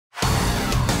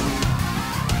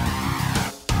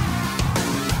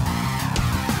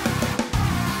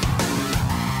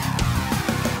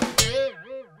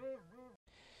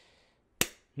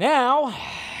Now,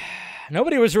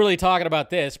 nobody was really talking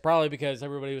about this, probably because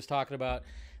everybody was talking about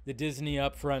the Disney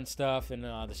upfront stuff and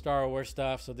the Star Wars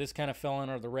stuff, so this kind of fell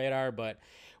under the radar, but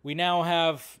we now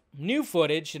have new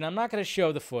footage, and I'm not going to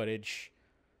show the footage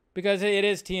because it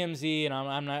is TMZ, and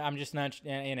I'm just not,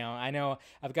 you know, I know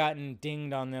I've gotten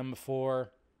dinged on them before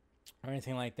or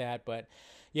anything like that, but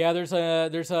yeah, there's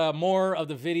a more of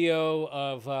the video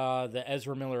of the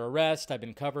Ezra Miller arrest. I've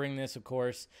been covering this, of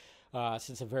course,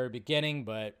 since the very beginning,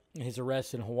 but his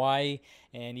arrest in Hawaii,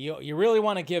 and you really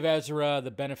want to give Ezra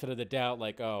the benefit of the doubt,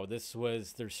 like, oh, there's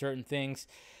certain things,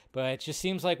 but it just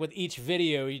seems like with each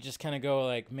video, you just kind of go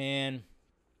like, man,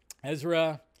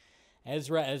 Ezra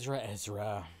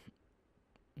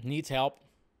needs help,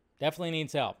 definitely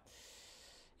needs help.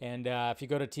 And if you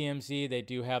go to TMZ, they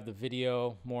do have the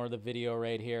video, more of the video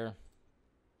right here.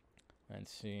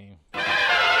 Let's see.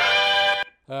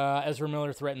 Ezra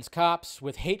Miller threatens cops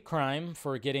with hate crime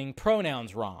for getting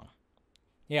pronouns wrong.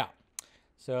 Yeah.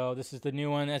 So this is the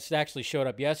new one. That's actually showed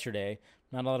up yesterday.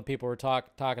 Not a lot of people were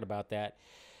talking about that.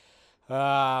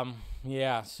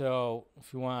 Yeah. So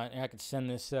if you want, I could send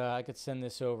this. I could send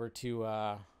this over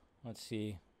to. Let's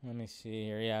see. Let me see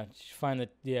here. Yeah, find the.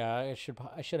 Yeah, I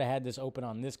should have had this open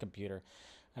on this computer.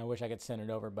 I wish I could send it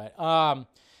over, but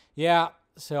yeah.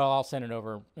 So I'll send it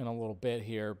over in a little bit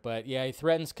here. But yeah, he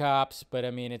threatens cops. But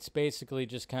I mean, it's basically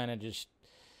just kind of just.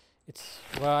 It's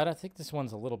well, I don't think this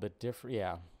one's a little bit different.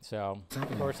 Yeah. So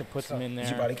of course it puts him in there.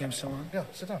 Is your body cam still on? Yeah,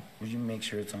 sit down. Would you make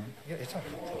sure it's on? Yeah, it's on.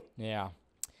 Yeah.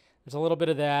 There's a little bit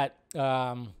of that.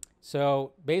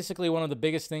 So basically, one of the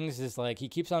biggest things is like he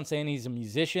keeps on saying he's a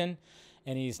musician.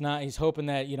 And he's not. He's hoping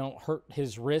that you don't hurt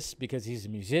his wrists because he's a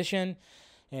musician,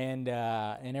 and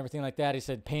everything like that. He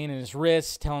said pain in his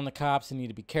wrists, telling the cops they need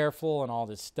to be careful, and all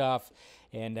this stuff.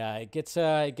 And it gets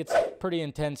pretty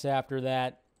intense after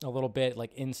that. A little bit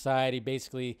like inside. He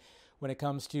basically, when it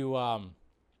comes to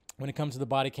the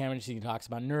body cameras, he talks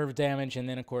about nerve damage, and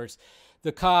then of course,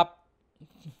 the cop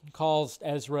calls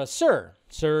Ezra sir,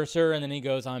 and then he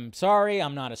goes, "I'm sorry,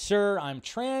 I'm not a sir. I'm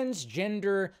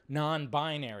transgender,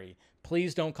 non-binary.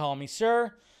 Please don't call me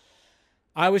sir.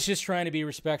 I was just trying to be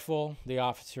respectful." The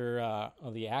officer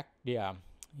of the act, yeah,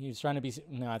 he was trying to be.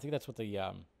 No, I think that's what the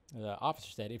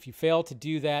officer said. "If you fail to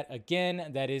do that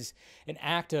again, that is an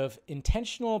act of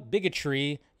intentional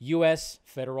bigotry, U.S.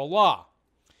 federal law."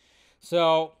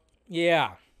 So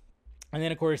yeah, and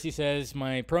then of course he says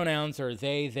my pronouns are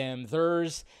they, them,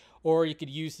 theirs, or you could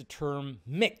use the term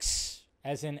mix,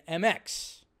 as in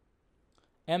MX,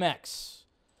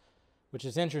 which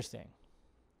is interesting.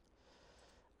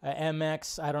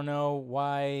 MX, I don't know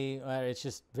why. It's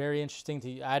just very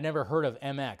interesting. I never heard of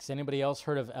MX. Anybody else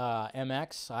heard of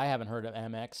MX? I haven't heard of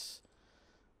MX.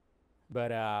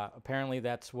 But apparently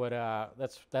that's what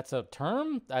that's a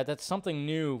term. That's something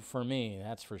new for me.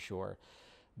 That's for sure.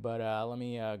 But let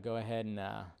me go ahead and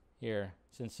here,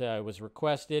 since it was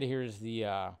requested. Here's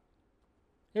the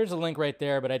link right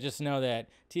there. But I just know that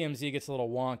TMZ gets a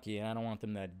little wonky, and I don't want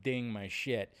them to ding my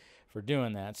shit for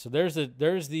doing that. So there's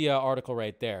the article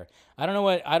right there. I don't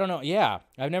know. Yeah,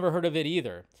 I've never heard of it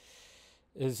either.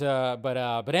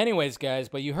 But anyways, guys.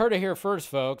 But you heard it here first,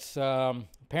 folks.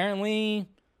 Apparently,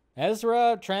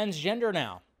 Ezra transgender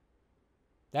now.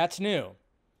 That's new.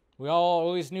 We all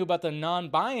always knew about the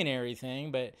non-binary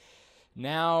thing, but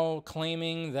now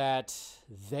claiming that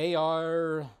they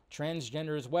are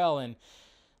transgender as well, and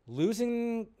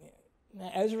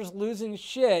Ezra's losing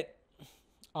shit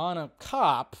on a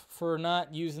cop for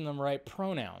not using the right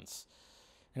pronouns.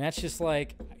 And that's just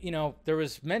like, you know, there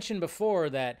was mentioned before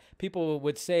that people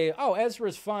would say, oh,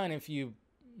 Ezra's fine if you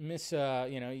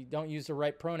you don't use the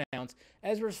right pronouns.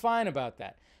 Ezra's fine about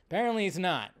that. Apparently he's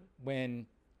not, when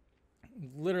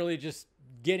literally just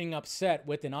getting upset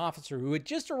with an officer who had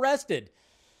just arrested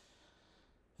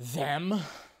them.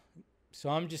 So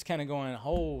I'm just kind of going,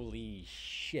 holy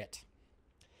shit.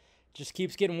 Just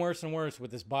keeps getting worse and worse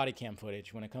with this body cam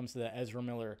footage when it comes to the Ezra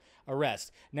Miller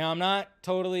arrest. Now, I'm not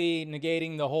totally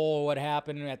negating the whole what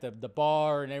happened at the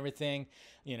bar and everything.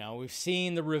 You know, we've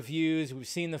seen the reviews. We've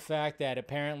seen the fact that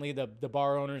apparently the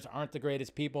bar owners aren't the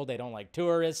greatest people. They don't like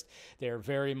tourists. They're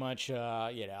very much,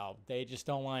 they just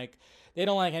don't like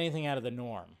anything out of the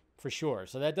norm, for sure.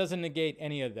 So that doesn't negate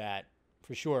any of that.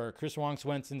 For sure. Chris Wong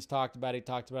Swenson's talked about it. He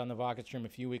talked about it on the Vodka stream a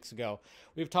few weeks ago.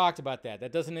 We've talked about that.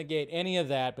 That doesn't negate any of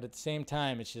that, but at the same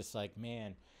time, it's just like,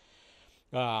 man.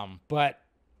 But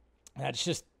that's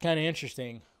just kind of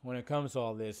interesting when it comes to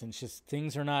all this. And it's just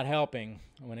things are not helping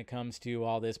when it comes to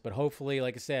all this. But hopefully,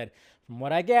 like I said, from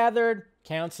what I gathered,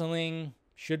 counseling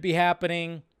should be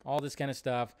happening, all this kind of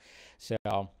stuff. So,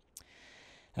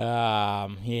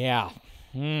 yeah.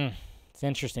 It's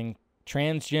interesting.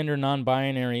 transgender,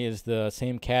 non-binary is the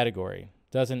same category.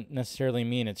 Doesn't necessarily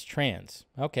mean it's trans.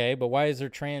 Okay, but why is there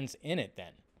trans in it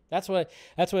then? That's what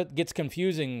gets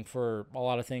confusing for a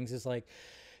lot of things. Is like,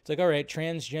 it's like, all right,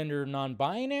 transgender,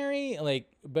 non-binary,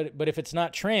 like, but if it's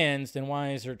not trans, then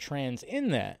why is there trans in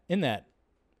that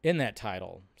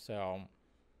title? So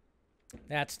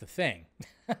that's the thing.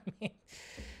 I mean,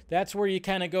 that's where you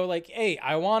kind of go like, hey,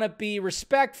 I want to be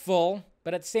respectful,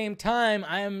 but at the same time,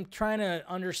 I'm trying to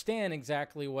understand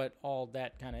exactly what all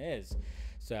that kind of is.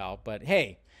 So, but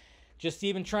hey, just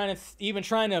even trying to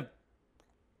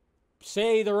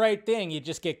say the right thing, you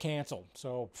just get canceled.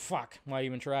 So fuck, why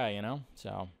even try, you know?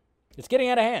 So it's getting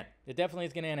out of hand. It definitely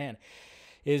is getting out of hand.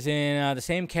 Is in the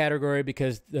same category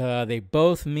because they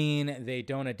both mean they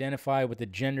don't identify with the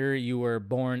gender you were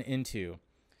born into.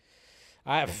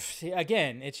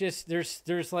 Again, it's just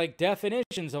there's like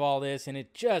definitions of all this, and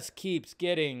it just keeps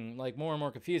getting like more and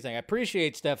more confusing. I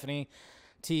appreciate, Stephanie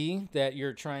T, that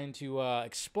you're trying to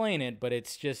explain it, but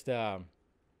it's just it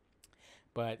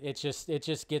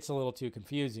just gets a little too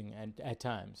confusing at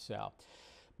times. So,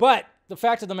 but the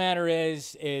fact of the matter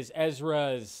is Ezra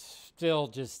is still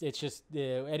just, it's just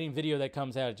any video that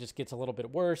comes out, it just gets a little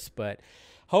bit worse. But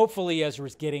hopefully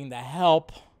Ezra's getting the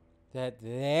help that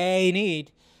they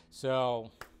need. So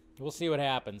we'll see what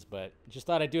happens. But just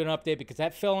thought I'd do an update because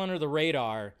that fell under the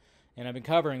radar, and I've been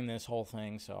covering this whole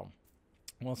thing. So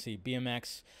we'll see.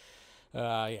 BMX,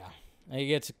 yeah,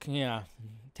 it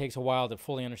takes a while to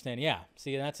fully understand. Yeah,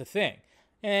 see, that's a thing.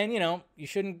 And, you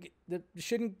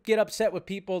shouldn't get upset with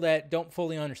people that don't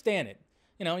fully understand it.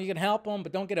 You can help them,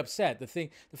 but don't get upset. The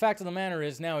fact of the matter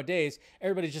is nowadays,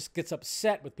 everybody just gets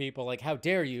upset with people like, how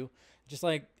dare you? Just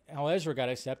like how Ezra got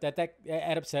upset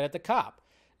at the cop.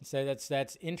 And say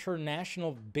that's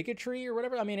international bigotry or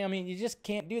whatever. I mean, you just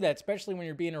can't do that, especially when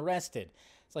you're being arrested.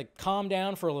 It's like, calm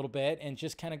down for a little bit and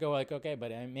just kind of go like, okay, but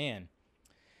man,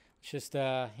 it's just,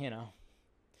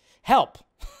 help.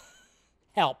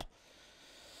 Help.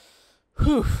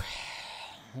 Whew.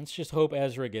 Let's just hope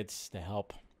Ezra gets the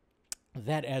help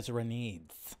that Ezra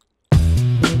needs.